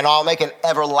 And I'll make an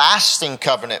everlasting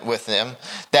covenant with them,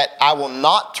 that I will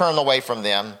not turn away from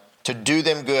them to do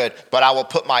them good, but I will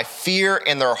put my fear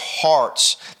in their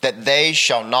hearts, that they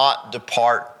shall not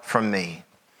depart from me.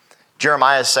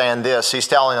 Jeremiah is saying this. He's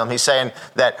saying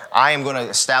that I am going to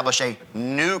establish a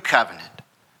new covenant.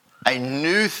 A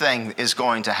new thing is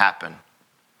going to happen.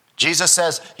 Jesus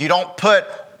says you don't put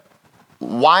you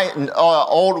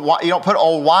don't put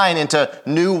old wine into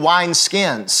new wine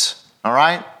skins, all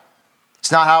right?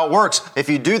 It's not how it works. If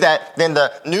you do that, then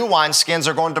the new wine skins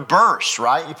are going to burst,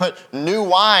 right? You put new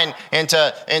wine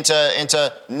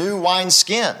into new wine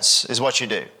skins is what you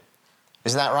do.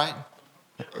 Isn't that right?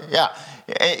 Yeah.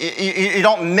 You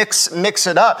don't mix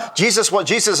it up. What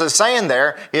Jesus is saying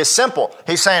there is simple.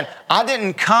 He's saying, I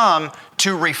didn't come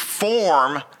to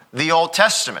reform the Old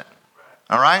Testament,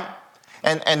 all right?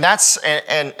 And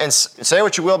say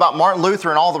what you will about Martin Luther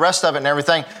and all the rest of it and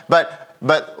everything,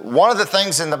 but one of the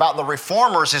things about the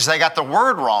reformers is they got the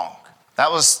word wrong.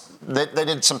 They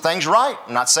did some things right.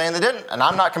 I'm not saying they didn't, and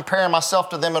I'm not comparing myself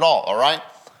to them at all right?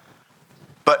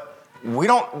 But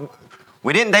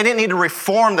they didn't need to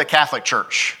reform the Catholic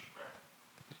Church.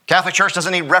 Catholic Church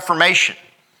doesn't need reformation,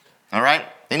 all right?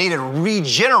 They needed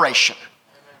regeneration,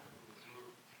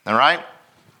 all right?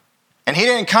 And he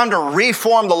didn't come to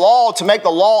reform the law to make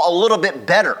the law a little bit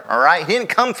better, all right? He didn't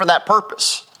come for that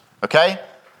purpose, okay?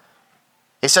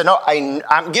 He said, no,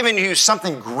 I'm giving you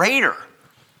something greater.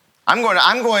 I'm going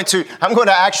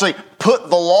to actually put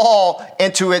the law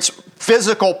into its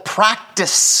physical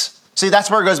practice. See,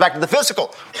 that's where it goes back to the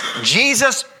physical.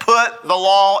 Jesus put the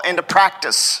law into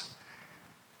practice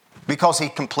because he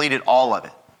completed all of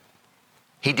it.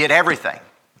 He did everything.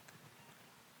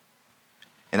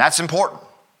 And that's important.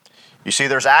 You see,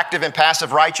 there's active and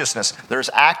passive righteousness.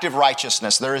 There's active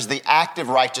righteousness. There is the active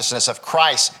righteousness of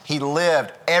Christ. He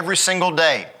lived every single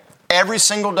day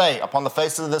upon the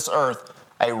face of this earth,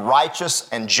 a righteous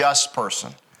and just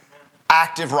person.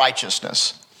 Active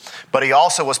righteousness. But he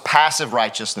also was passive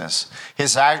righteousness.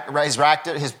 His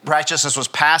righteousness was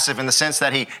passive in the sense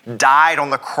that he died on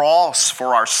the cross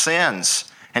for our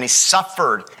sins. And he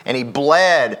suffered and he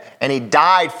bled and he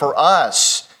died for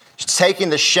us, taking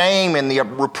the shame and the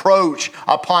reproach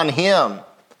upon him.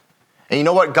 And you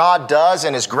know what God does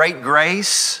in his great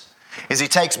grace? Is he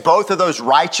takes both of those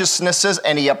righteousnesses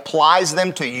and he applies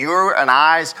them to your and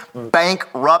I's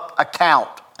bankrupt account.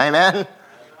 Amen?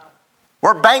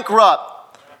 We're bankrupt.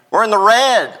 We're in the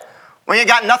red. We ain't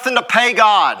got nothing to pay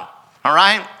God. All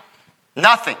right?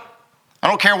 Nothing. I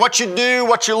don't care what you do,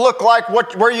 what you look like,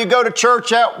 where you go to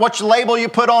church at, what label you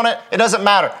put on it. It doesn't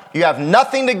matter. You have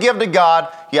nothing to give to God.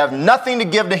 You have nothing to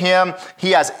give to him.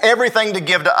 He has everything to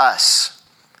give to us.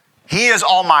 He is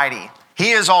almighty.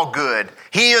 He is all good.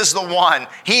 He is the one.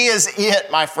 He is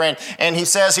it, my friend. And he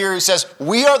says,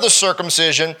 we are the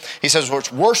circumcision. He says,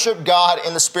 which worship God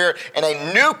in the Spirit. And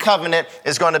a new covenant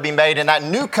is going to be made. And that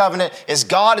new covenant is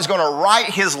God is going to write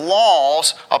his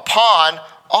laws upon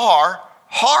our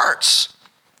hearts.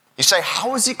 You say,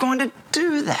 how is he going to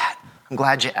do that? I'm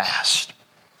glad you asked.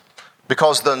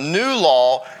 Because the new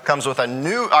law comes with the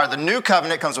new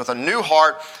covenant comes with a new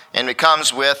heart, and it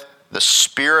comes with the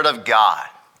Spirit of God.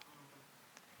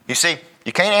 You see,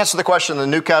 you can't answer the question of the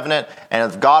new covenant and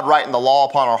of God writing the law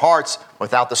upon our hearts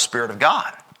without the Spirit of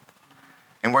God.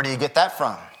 And where do you get that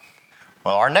from?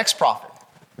 Well, our next prophet,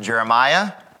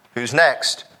 Jeremiah. Who's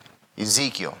next?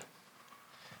 Ezekiel.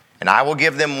 And I will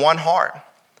give them one heart,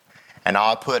 and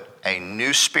I'll put a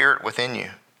new spirit within you.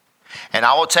 And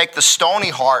I will take the stony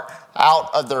heart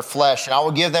out of their flesh, and I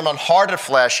will give them a heart of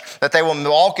flesh, that they will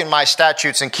walk in my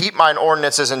statutes and keep mine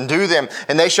ordinances and do them,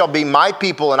 and they shall be my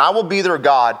people, and I will be their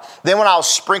God. Then when I'll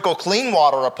sprinkle clean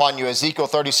water upon you, Ezekiel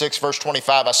 36, verse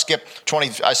 25, I skipped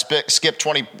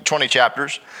 20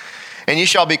 chapters. And you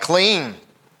shall be clean.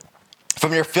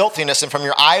 From your filthiness and from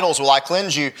your idols will I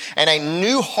cleanse you, and a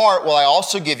new heart will I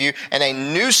also give you, and a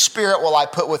new spirit will I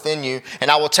put within you.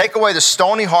 And I will take away the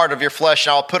stony heart of your flesh,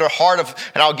 and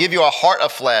I'll give you a heart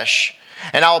of flesh.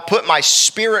 And I will put my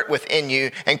spirit within you,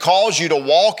 and cause you to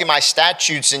walk in my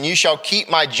statutes, and you shall keep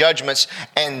my judgments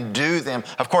and do them.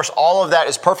 Of course, all of that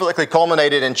is perfectly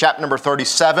culminated in chapter number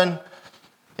 37.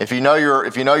 If you know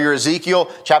your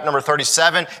Ezekiel, chapter number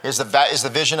 37 is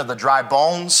the vision of the dry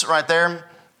bones right there.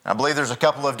 I believe there's a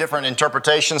couple of different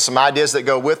interpretations, some ideas that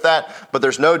go with that, but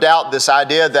there's no doubt this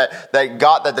idea that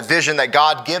the vision that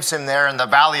God gives him there in the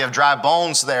valley of dry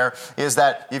bones there is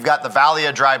that you've got the valley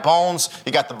of dry bones,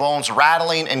 you got the bones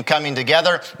rattling and coming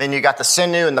together, then you got the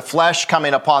sinew and the flesh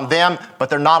coming upon them,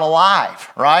 but they're not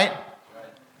alive, right?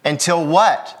 Until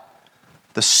what?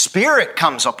 The Spirit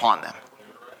comes upon them.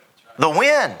 The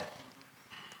wind.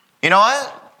 You know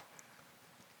what?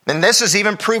 And this is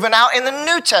even proven out in the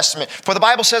New Testament. For the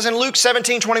Bible says in Luke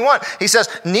 17:21, he says,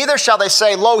 neither shall they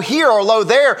say, lo here or lo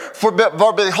there, for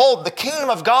behold, the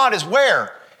kingdom of God is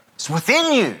where? It's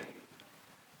within you.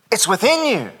 It's within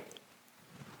you.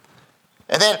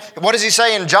 And then what does he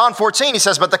say in John 14? He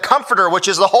says, but the Comforter, which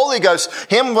is the Holy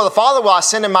Ghost, him will the Father will I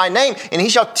send in my name, and he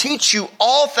shall teach you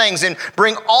all things and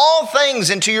bring all things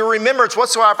into your remembrance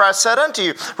whatsoever I said unto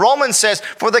you. Romans says,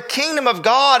 for the kingdom of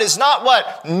God is not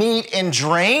what? Meat and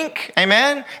drink.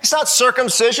 Amen? It's not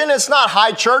circumcision. It's not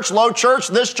high church, low church,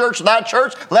 this church, that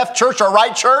church, left church or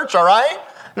right church, all right?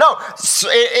 No,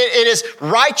 it is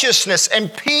righteousness and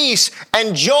peace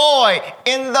and joy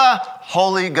in the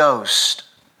Holy Ghost.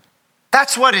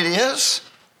 That's what it is.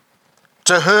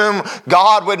 To whom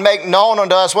God would make known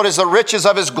unto us what is the riches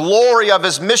of his glory, of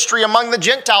his mystery among the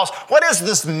Gentiles. What is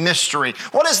this mystery?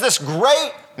 What is this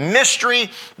great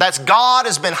mystery that God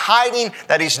has been hiding,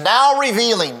 that he's now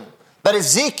revealing, that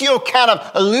Ezekiel kind of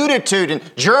alluded to,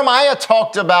 and Jeremiah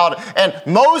talked about, and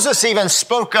Moses even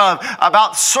spoke of,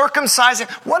 about circumcising?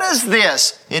 What is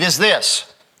this? It is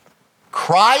this: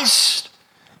 Christ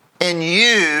in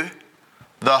you,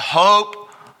 the hope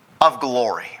of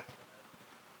glory.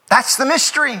 That's the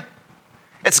mystery.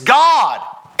 It's God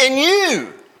in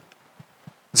you.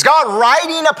 It's God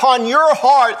writing upon your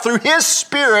heart through his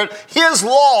Spirit, his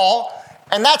law,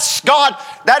 and that's God.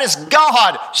 That is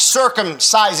God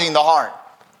circumcising the heart.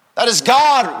 That is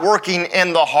God working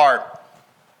in the heart.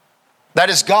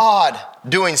 That is God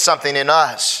doing something in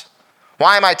us.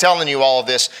 Why am I telling you all of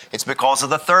this? It's because of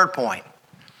the third point,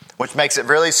 which makes it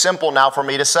really simple now for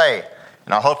me to say.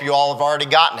 And I hope you all have already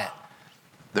gotten it.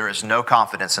 There is no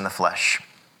confidence in the flesh.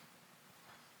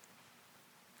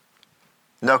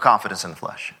 No confidence in the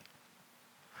flesh.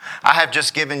 I have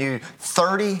just given you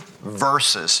 30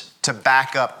 verses to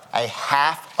back up a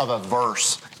half of a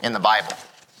verse in the Bible.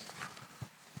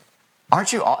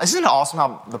 Isn't it awesome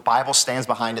how the Bible stands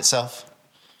behind itself?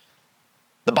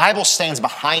 The Bible stands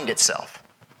behind itself.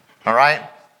 All right?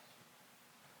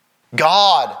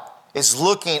 God is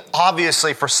looking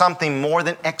obviously for something more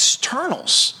than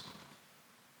externals.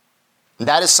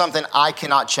 That is something I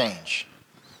cannot change.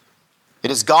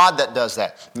 It is God that does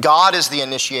that. God is the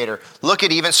initiator. Look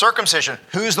at even circumcision.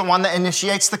 Who's the one that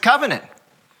initiates the covenant?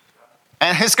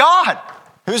 And it's God.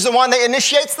 Who's the one that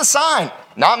initiates the sign?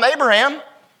 Not Abraham.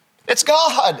 It's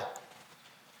God.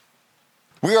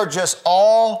 We are just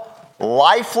all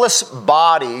lifeless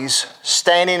bodies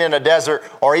standing in a desert,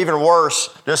 or even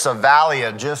worse, just a valley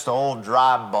of just old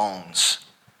dry bones.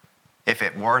 If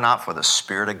it were not for the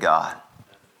Spirit of God.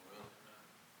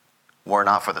 Were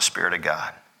not for the Spirit of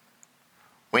God.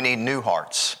 We need new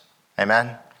hearts.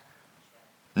 Amen?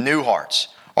 New hearts.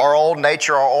 Our old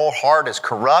nature, our old heart is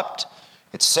corrupt.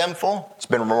 It's sinful. It's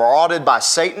been marauded by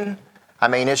Satan. I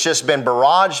mean, it's just been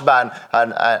barraged by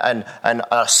an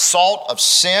assault of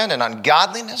sin and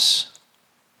ungodliness.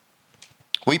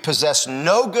 We possess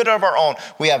no good of our own.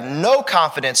 We have no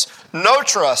confidence, no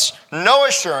trust, no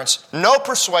assurance, no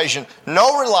persuasion,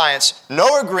 no reliance,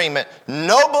 no agreement,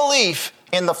 no belief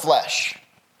in the flesh.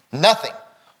 Nothing.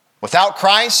 Without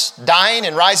Christ dying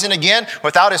and rising again,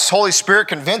 without His Holy Spirit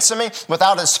convincing me,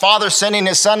 without His Father sending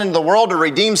His Son into the world to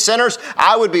redeem sinners,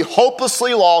 I would be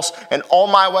hopelessly lost and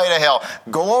on my way to hell.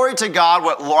 Glory to God,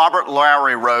 what Robert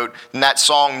Lowry wrote in that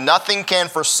song, nothing can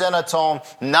for sin atone,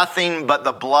 nothing but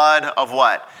the blood of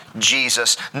what?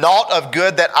 Jesus. Naught of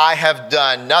good that I have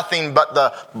done, nothing but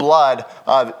the blood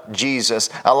of Jesus.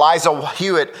 Eliza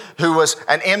Hewitt, who was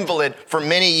an invalid for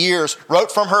many years,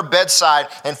 wrote from her bedside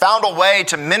and found a way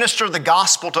to minister the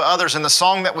gospel to others in the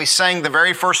song that we sang, the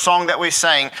very first song that we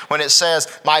sang, when it says,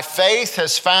 my faith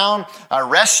has found a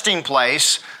resting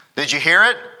place. Did you hear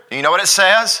it? Do you know what it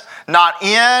says? Not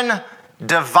in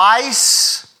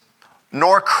device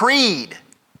nor creed.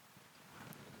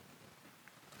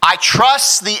 I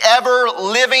trust the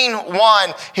ever-living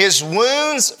one. His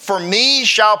wounds for me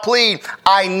shall plead.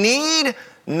 I need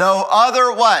no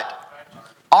other what?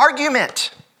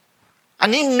 Argument. I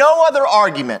need no other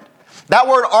argument. That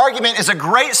word argument is a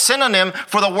great synonym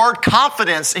for the word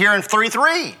confidence here in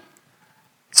 3:3.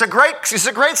 It's a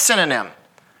great synonym.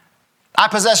 I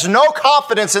possess no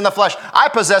confidence in the flesh. I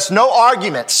possess no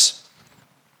arguments.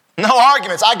 No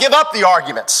arguments. I give up the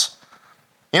arguments.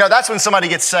 You know, that's when somebody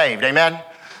gets saved. Amen?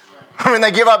 When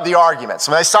they give up the arguments,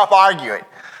 when they stop arguing.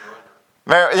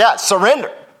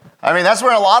 Surrender. I mean, that's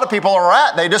where a lot of people are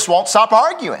at. They just won't stop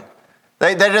arguing.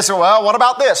 They just say, well, what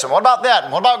about this? And what about that?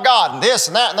 And what about God? And this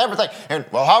and that and everything. And,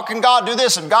 well, how can God do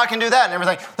this? And God can do that and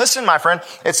everything. Listen, my friend,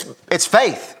 it's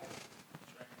faith.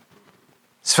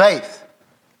 It's faith.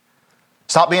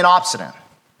 Stop being obstinate.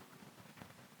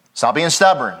 Stop being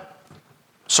stubborn.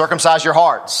 Circumcise your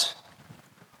hearts.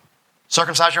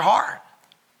 Circumcise your heart.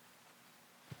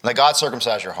 Let God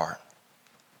circumcise your heart.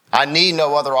 I need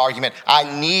no other argument.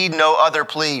 I need no other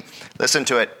plea. Listen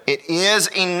to it. It is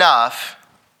enough.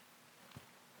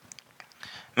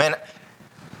 Man,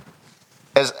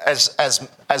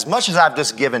 as much as I've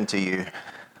just given to you,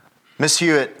 Miss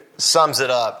Hewitt sums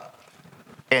it up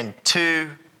in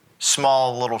 2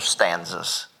 small little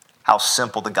stanzas. How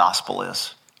simple the gospel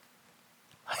is.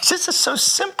 It's just so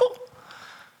simple.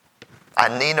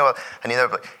 I need no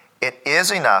other. It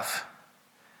is enough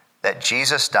that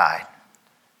Jesus died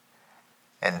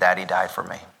and that He died for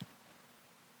me.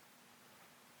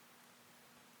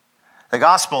 The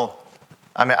gospel,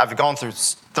 I mean, I've gone through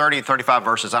 30, 35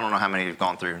 verses. I don't know how many you've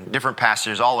gone through. Different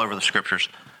passages all over the scriptures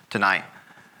tonight.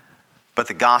 But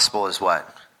the gospel is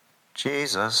what?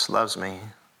 Jesus loves me.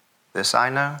 This I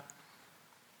know,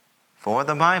 for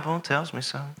the Bible tells me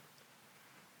so.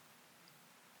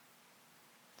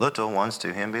 Little ones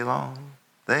to Him belong.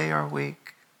 They are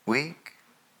weak, weak,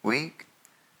 weak,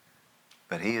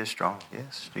 but He is strong.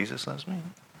 Yes, Jesus loves me.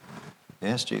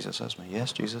 Yes, Jesus loves me.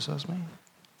 Yes, Jesus loves me.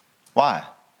 Why?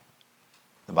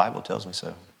 The Bible tells me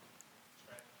so.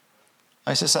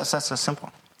 It's just that's so simple.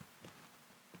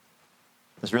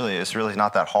 It's really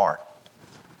not that hard.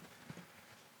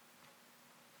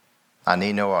 I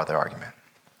need no other argument.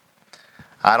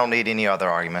 I don't need any other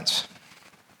arguments.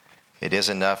 It is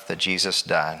enough that Jesus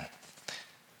died.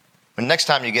 When next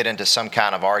time you get into some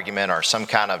kind of argument or some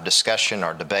kind of discussion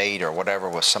or debate or whatever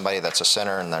with somebody that's a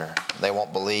sinner and they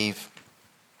won't believe,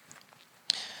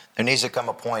 there needs to come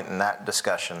a point in that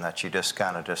discussion that you just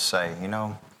kind of just say, you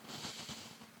know,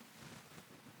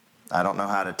 I don't know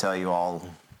how to tell you all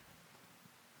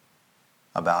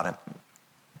about it.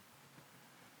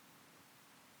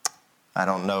 I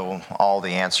don't know all the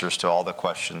answers to all the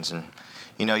questions. And,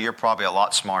 you know, you're probably a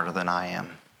lot smarter than I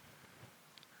am.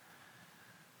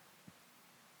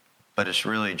 But it's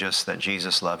really just that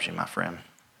Jesus loves you, my friend.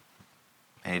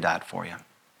 And He died for you.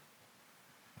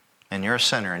 And you're a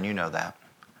sinner, and you know that.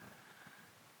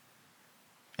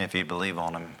 If you believe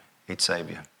on Him, He'd save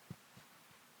you.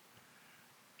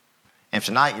 If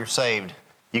tonight you're saved,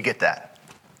 you get that.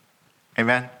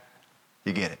 Amen?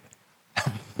 You get it.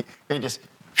 It just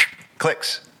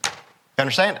clicks. You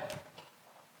understand it?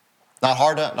 Not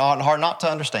hard not to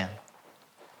understand.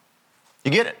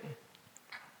 You get it.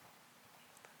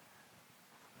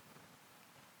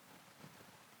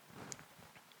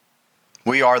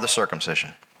 We are the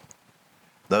circumcision.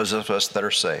 Those of us that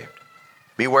are saved.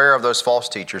 Beware of those false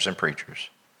teachers and preachers.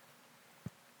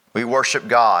 We worship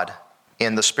God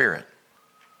in the Spirit.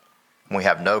 We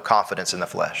have no confidence in the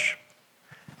flesh.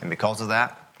 And because of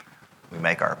that, we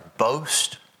make our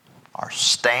boast, our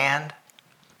stand,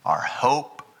 our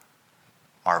hope,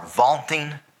 our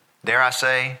vaunting, dare I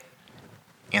say,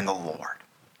 in the Lord,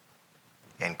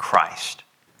 in Christ,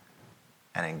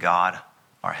 and in God,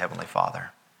 our Heavenly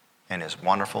Father, and His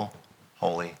wonderful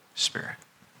Holy Spirit.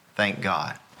 Thank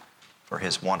God for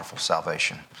His wonderful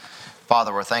salvation.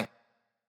 Father, we're thankful.